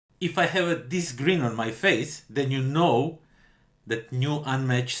if I have this grin on my face, then you know that new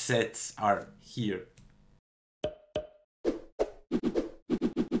unmatched sets are here.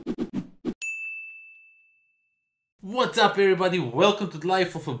 What's up everybody, welcome to the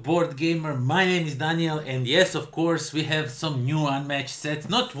Life of a Board Gamer. My name is Daniel and yes, of course, we have some new unmatched sets,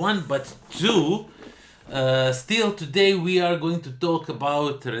 not one but two. Still today we are going to talk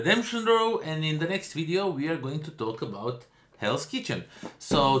about Redemption Row, and in the next video we are going to talk about Hell's Kitchen.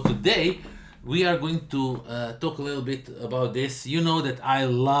 So today we are going to talk a little bit about this. You know that I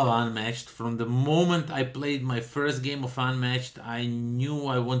love Unmatched. From the moment I played my first game of Unmatched, I knew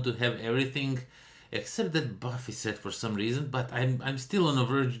I want to have everything except that Buffy set for some reason, but I'm still on the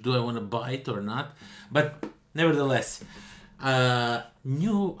verge, do I want to buy it or not? But nevertheless,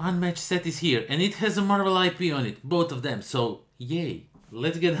 new Unmatched set is here, and it has a Marvel IP on it, both of them, so yay.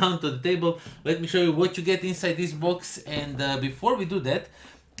 Let's get down to the table. Let me show you what you get inside this box, and before we do that,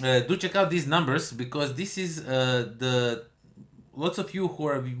 do check out these numbers, because this is lots of you who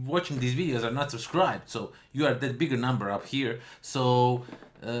are watching these videos are not subscribed, so you are that bigger number up here, so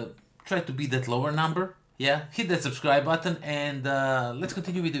try to be that lower number. Yeah, hit that subscribe button, and let's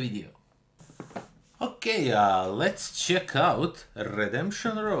continue with the video. Okay, let's check out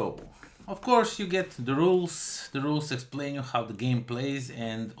Redemption Row. Of course, you get the rules. The rules explain you how the game plays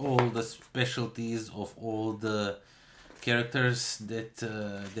and all the specialties of all the characters that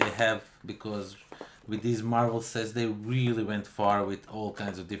they have, because with these Marvel sets they really went far with all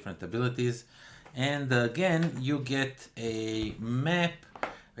kinds of different abilities. And again, you get a map.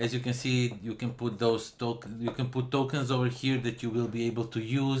 As you can see, you can put tokens over here that you will be able to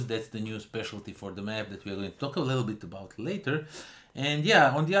use. That's the new specialty for the map that we are going to talk a little bit about later. And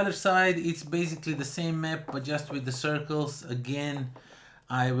yeah, on the other side, it's basically the same map, but just with the circles. Again,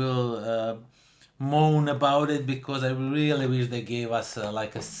 I will moan about it because I really wish they gave us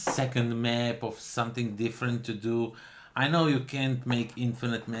like a second map of something different to do. I know you can't make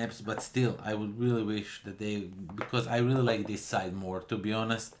infinite maps, but still, I would really wish that because I really like this side more, to be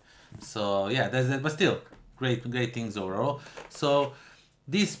honest. So yeah, that's that, but still, great things overall. So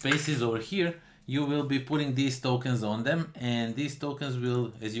these spaces over here, you will be putting these tokens on them, and these tokens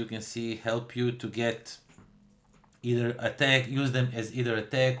will, as you can see, help you to get either attack, use them as either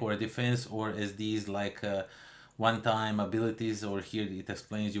attack or defense, or as these like one-time abilities. Over here it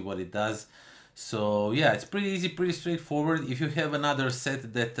explains you what it does. So yeah, it's pretty easy, pretty straightforward. If you have another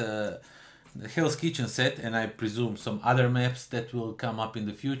set that the Hell's Kitchen set, and I presume some other maps that will come up in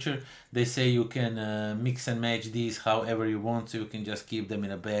the future, they say you can mix and match these however you want, so you can just keep them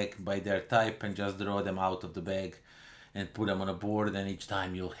in a bag by their type and just draw them out of the bag and put them on a board, and each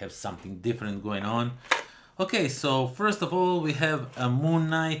time you'll have something different going on. Okay, so first of all we have a Moon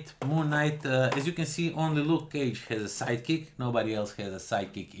Knight. Moon Knight, as you can see, only Luke Cage has a sidekick. Nobody else has a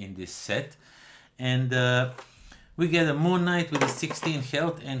sidekick in this set. And we get a Moon Knight with a 16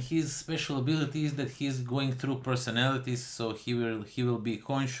 health, and his special ability is that he's going through personalities. So he will be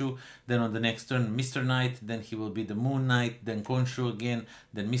Khonshu, then on the next turn Mr. Knight, then he will be the Moon Knight, then Khonshu again,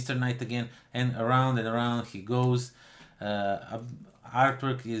 then Mr. Knight again, and around he goes.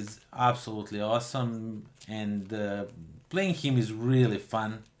 Artwork is absolutely awesome, and playing him is really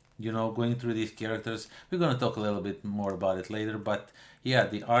fun. You know, going through these characters. We're gonna talk a little bit more about it later, but yeah,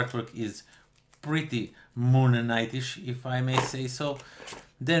 the artwork is pretty Moon Knight-ish, if I may say so.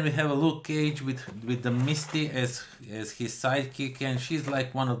 Then we have a Luke Cage with the Misty as his sidekick, and she's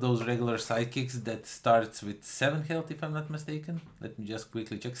like one of those regular sidekicks that starts with 7 health, if I'm not mistaken. Let me just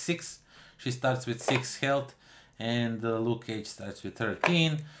quickly check. 6. She starts with 6 health, and Luke Cage starts with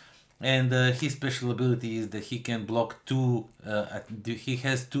 13. And his special ability is that he can block 2. He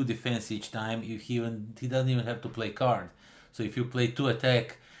has 2 defense each time. He doesn't even have to play card. So if you play 2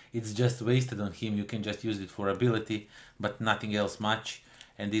 attack, it's just wasted on him. You can just use it for ability, but nothing else much.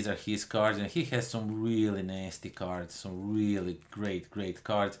 And these are his cards, and he has some really nasty cards, some really great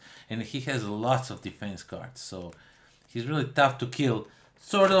cards, and he has lots of defense cards, so he's really tough to kill.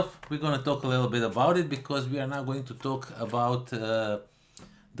 Sort of. We're going to talk a little bit about it, because we are now going to talk about the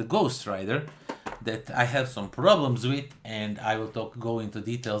Ghost Rider that I have some problems with, and I will go into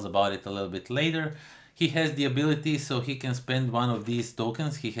details about it a little bit later. He has the ability, so he can spend one of these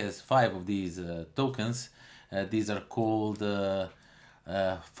tokens. He has 5 of these tokens. These are called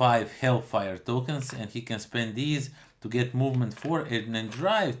 5 Hellfire tokens, and he can spend these to get movement 4 and then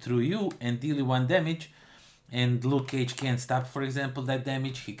drive through you and deal you 1 damage. And Luke Cage can't stop, for example, that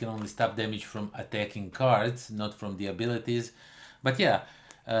damage. He can only stop damage from attacking cards, not from the abilities. But yeah,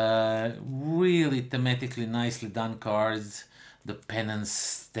 really thematically nicely done cards. The Penance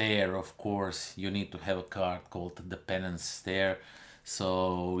Stare, of course, you need to have a card called the Penance Stare.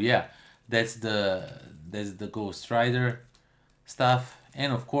 So yeah, that's the Ghost Rider stuff.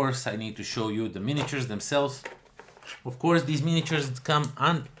 And of course I need to show you the miniatures themselves. Of course these miniatures come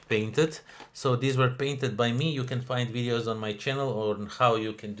unpainted, so these were painted by me. You can find videos on my channel on how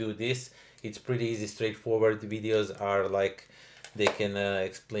you can do this. It's pretty easy, straightforward. The videos are like, they can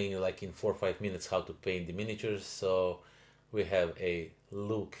explain you like in 4 or 5 minutes how to paint the miniatures. So we have a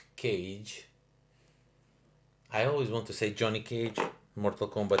Luke Cage. I always want to say Johnny Cage. Mortal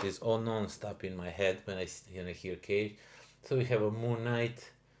Kombat is all non-stop in my head when I hear Cage. So we have a Moon Knight,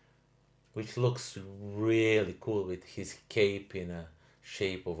 which looks really cool with his cape in a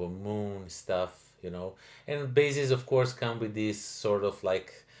shape of a moon stuff, you know. And bases of course come with this sort of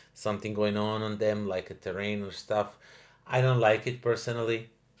like something going on them, like a terrain or stuff. I don't like it personally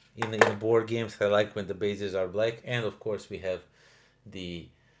in the board games. I like when the bases are black. And of course we have the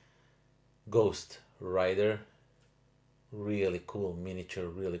Ghost Rider, really cool miniature,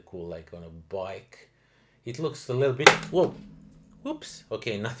 really cool, like on a bike. It looks a little bit, whoa, whoops,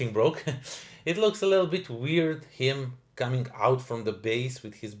 okay, nothing broke. It looks a little bit weird, him coming out from the base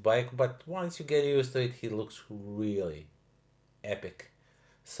with his bike, but once you get used to it, he looks really epic.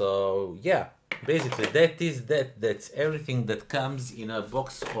 So yeah, basically that's everything that comes in a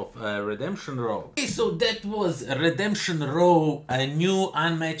box of Redemption Row. Okay, so that was Redemption Row, a new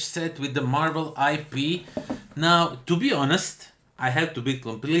Unmatched set with the Marvel IP. Now, to be honest, I have to be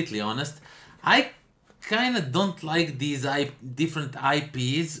completely honest, I kind of don't like these different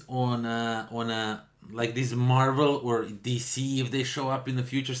IPs on like this Marvel or DC, if they show up in the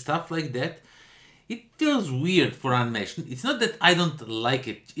future, stuff like that. It feels weird for Unmatched. It's not that I don't like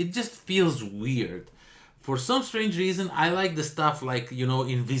it, it just feels weird. For some strange reason, I like the stuff like, you know,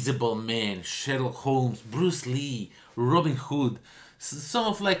 Invisible Man, Sherlock Holmes, Bruce Lee, Robin Hood, some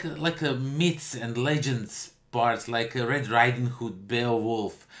of like a myths and legends parts, like Red Riding Hood,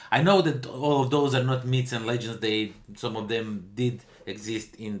 Beowulf. I know that all of those are not myths and legends. Some of them did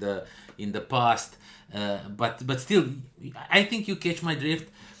exist in the past, but still, I think you catch my drift.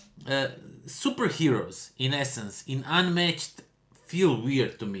 Superheroes, in essence, in Unmatched, feel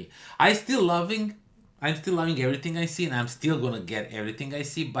weird to me. I'm still loving everything I see, and I'm still gonna get everything I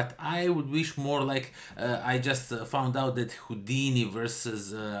see, but I would wish more like, I just found out that Houdini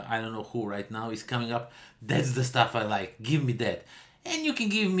versus I don't know who right now is coming up. That's the stuff I like. Give me that. And you can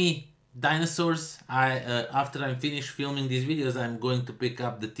give me dinosaurs. After I'm finished filming these videos, I'm going to pick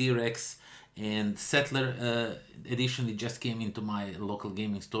up the T-Rex and Settler edition. It just came into my local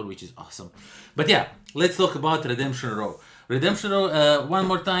gaming store, which is awesome. But yeah, let's talk about Redemption Row. Redemption Row, one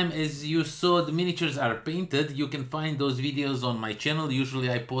more time, as you saw, the miniatures are painted. You can find those videos on my channel.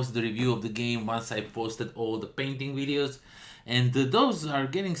 Usually I post the review of the game once I posted all the painting videos, and those are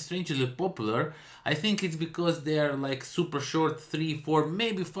getting strangely popular. I think it's because they are like super short, 3, 4,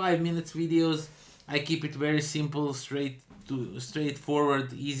 maybe 5 minutes videos. I keep it very simple,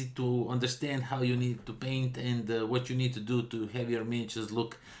 straightforward, easy to understand how you need to paint and what you need to do to have your miniatures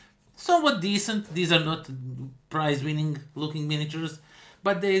look somewhat decent. These are not prize-winning looking miniatures,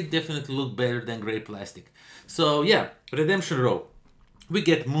 but they definitely look better than gray plastic. So yeah, Redemption Row. We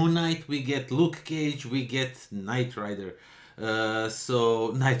get Moon Knight, we get Luke Cage, we get Knight Rider.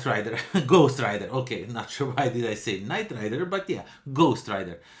 Knight Rider, Ghost Rider. Okay, not sure why did I say Knight Rider, but yeah, Ghost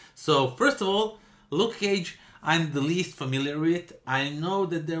Rider. So first of all, Luke Cage, I'm the least familiar with. I know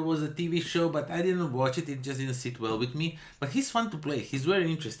that there was a TV show, but I didn't watch it. It just didn't sit well with me. But he's fun to play. He's very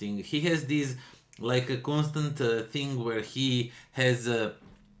interesting. He has this like a constant thing where he has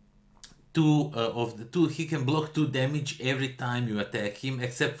he can block 2 damage every time you attack him,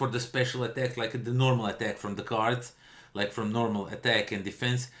 except for the special attack, like the normal attack from the cards, like from normal attack and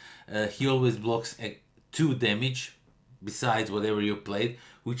defense. He always blocks 2 damage besides whatever you played,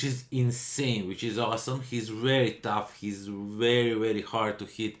 which is insane, which is awesome. He's very tough, he's very hard to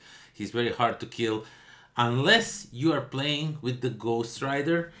hit, he's very hard to kill, unless you are playing with the Ghost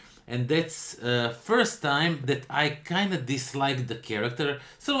Rider. And that's first time that I kind of dislike the character.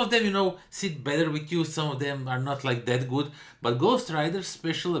 Some of them, you know, sit better with you, some of them are not like that good, but Ghost Rider's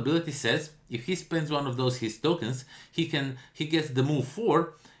special ability says if he spends one of those his tokens, he gets the move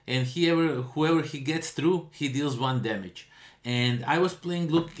 4, and whoever he gets through, he deals 1 damage. And I was playing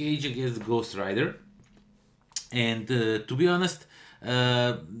Luke Cage against Ghost Rider, and to be honest,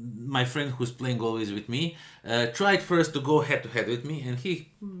 my friend who's playing always with me tried first to go head to head with me, and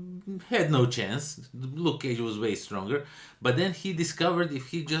he had no chance. Luke Cage was way stronger, but then he discovered if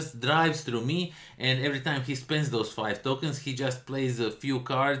he just drives through me, and every time he spends those 5 tokens, he just plays a few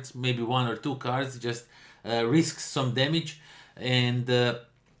cards, maybe 1 or 2 cards, just risks some damage, and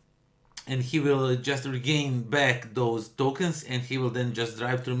and he will just regain back those tokens, and he will then just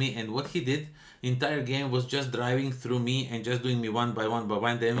drive through me. And what he did entire game was just driving through me and just doing me one by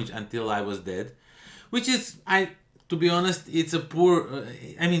one damage until I was dead, which is, I to be honest, it's a poor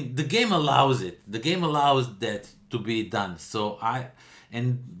I mean, the game allows it, the game allows that to be done. So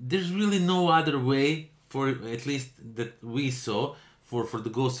and there's really no other way, for at least that we saw, for the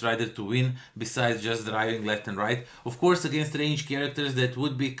Ghost Rider to win besides just driving left and right. Of course, against ranged characters that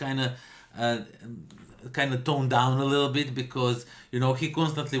would be uh, kind of toned down a little bit, because he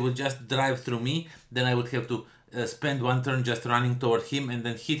constantly would just drive through me. Then I would have to spend one turn just running toward him and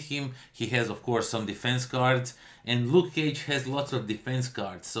then hit him. He has, of course, some defense cards, and Luke Cage has lots of defense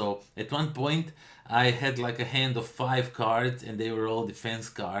cards. So at one point I had like a hand of 5 cards and they were all defense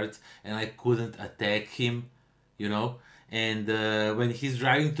cards, and I couldn't attack him, you know. And when he's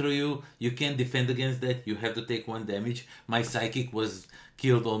driving through you, you can't defend against that. You have to take 1 damage. My psychic was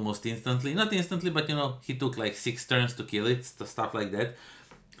killed almost instantly. Not instantly, but he took like 6 turns to kill it, stuff like that.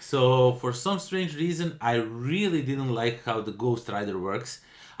 So for some strange reason, I really didn't like how the Ghost Rider works.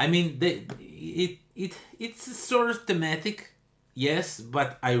 I mean, it's sort of thematic, yes,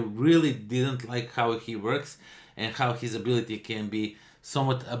 but I really didn't like how he works and how his ability can be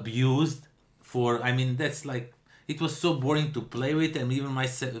somewhat abused. I mean, that's like, it was so boring to play with, and even my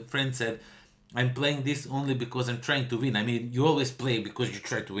friend said, I'm playing this only because I'm trying to win. I mean, you always play because you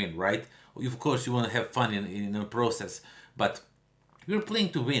try to win, right? Of course, you want to have fun in the process, but you're playing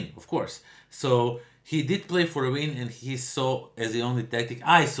to win, of course. So he did play for a win, and he saw as the only tactic.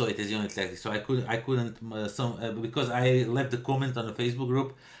 I saw it as the only tactic, so I couldn't because I left a comment on the Facebook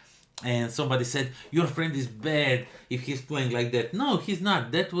group, and somebody said your friend is bad if he's playing like that. No, he's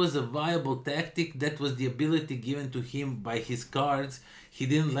not. That was a viable tactic. That was the ability given to him by his cards. He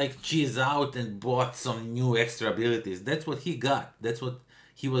didn't like cheese out and bought some new extra abilities. That's what he got. That's what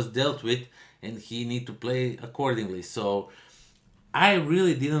he was dealt with, and he need to play accordingly. So I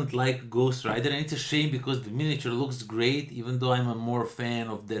really didn't like Ghost Rider, and it's a shame because the miniature looks great, even though I'm a more fan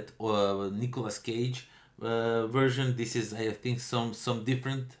of that Nicolas Cage version. This is, I think, some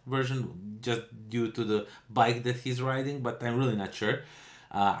different version just due to the bike that he's riding, but I'm really not sure.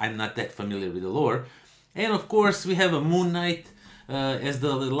 I'm not that familiar with the lore. And of course, we have a Moon Knight as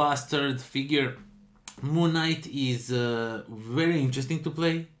the last third figure. Moon Knight is very interesting to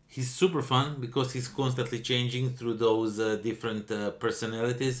play. He's super fun because he's constantly changing through those different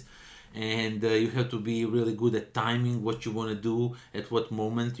personalities, and you have to be really good at timing what you want to do at what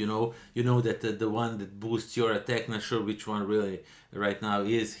moment. You know that the one that boosts your attack, not sure which one really right now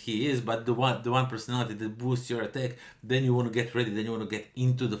he is, but the one personality that boosts your attack, then you want to get ready, then you want to get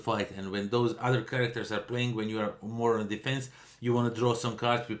into the fight. And when those other characters are playing, when you are more on defense, you want to draw some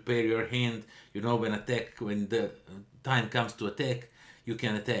cards, prepare your hand, when the time comes to attack, you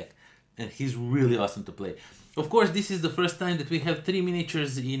can attack. And he's really awesome to play. Of course, this is the first time that we have 3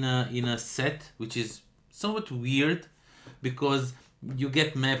 miniatures in a set, which is somewhat weird because you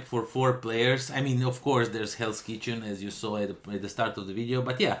get mapped for 4 players. I mean, of course, there's Hell's Kitchen, as you saw at the start of the video,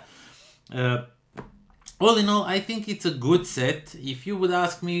 but yeah. All in all, I think it's a good set. If you would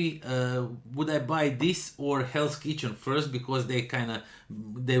ask me, would I buy this or Hell's Kitchen first, because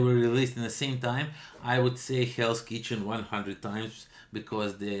they were released in the same time, I would say Hell's Kitchen 100 times,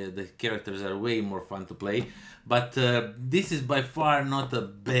 because the characters are way more fun to play. But this is by far not a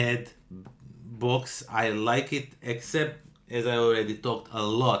bad box. I like it, except, as I already talked a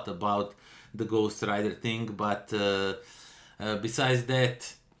lot about the Ghost Rider thing. But besides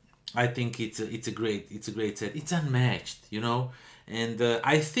that, I think it's a great set. It's unmatched, and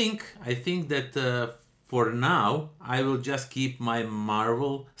I think that for now I will just keep my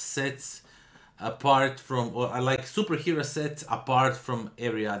Marvel sets apart from, or I like superhero sets apart from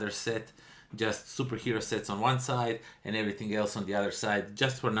every other set. Just superhero sets on one side and everything else on the other side,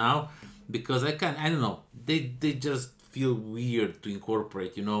 just for now, because I don't know, they just feel weird to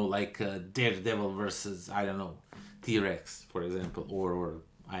incorporate, like Daredevil versus, I don't know, T-Rex, for example, or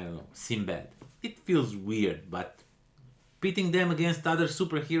I don't know, Sinbad. It feels weird, but pitting them against other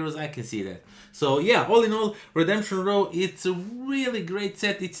superheroes, I can see that. So yeah, all in all, Redemption Row, it's a really great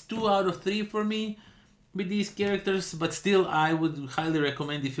set. It's 2 out of 3 for me with these characters, but still I would highly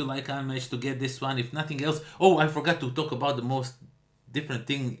recommend, if you like Unmatched, to get this one, if nothing else. Oh, I forgot to talk about the most different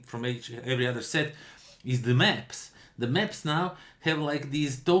thing from every other set, is the maps. The maps now have like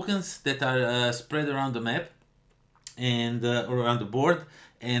these tokens that are spread around the map and or around the board,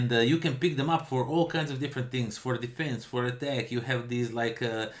 and you can pick them up for all kinds of different things, for defense, for attack. You have these like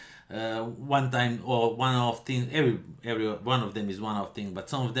one time or one-off thing. Every one of them is one-off thing, but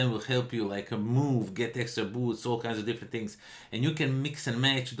some of them will help you like a move, get extra boosts, all kinds of different things, and you can mix and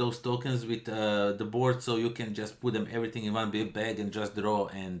match those tokens with the board, so you can just put them everything in one big bag and just draw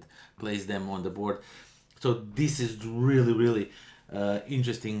and place them on the board. So this is really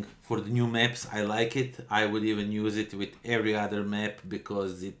interesting for the new maps. I like it. I would even use it with every other map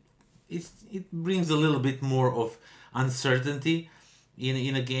because it brings a little bit more of uncertainty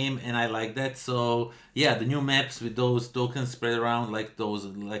in a game, and I like that. So yeah, the new maps with those tokens spread around, like those,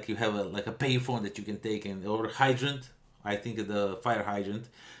 like you have like a payphone that you can take, and or hydrant, I think the fire hydrant,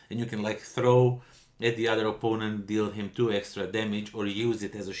 and you can like throw at the other opponent, deal him 2 extra damage, or use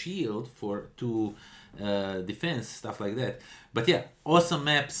it as a shield for 2 defense, stuff like that. But yeah, awesome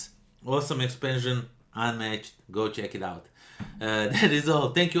maps, awesome expansion, Unmatched. Go check it out. That is all.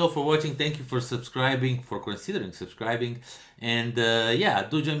 Thank you all for watching. Thank you for subscribing, for considering subscribing. And yeah,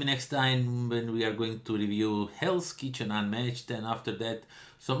 do join me next time when we are going to review Hell's Kitchen Unmatched, and after that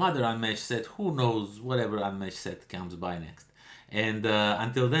some other Unmatched set. Who knows, whatever Unmatched set comes by next. And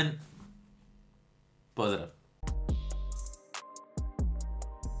until then, pozdrav.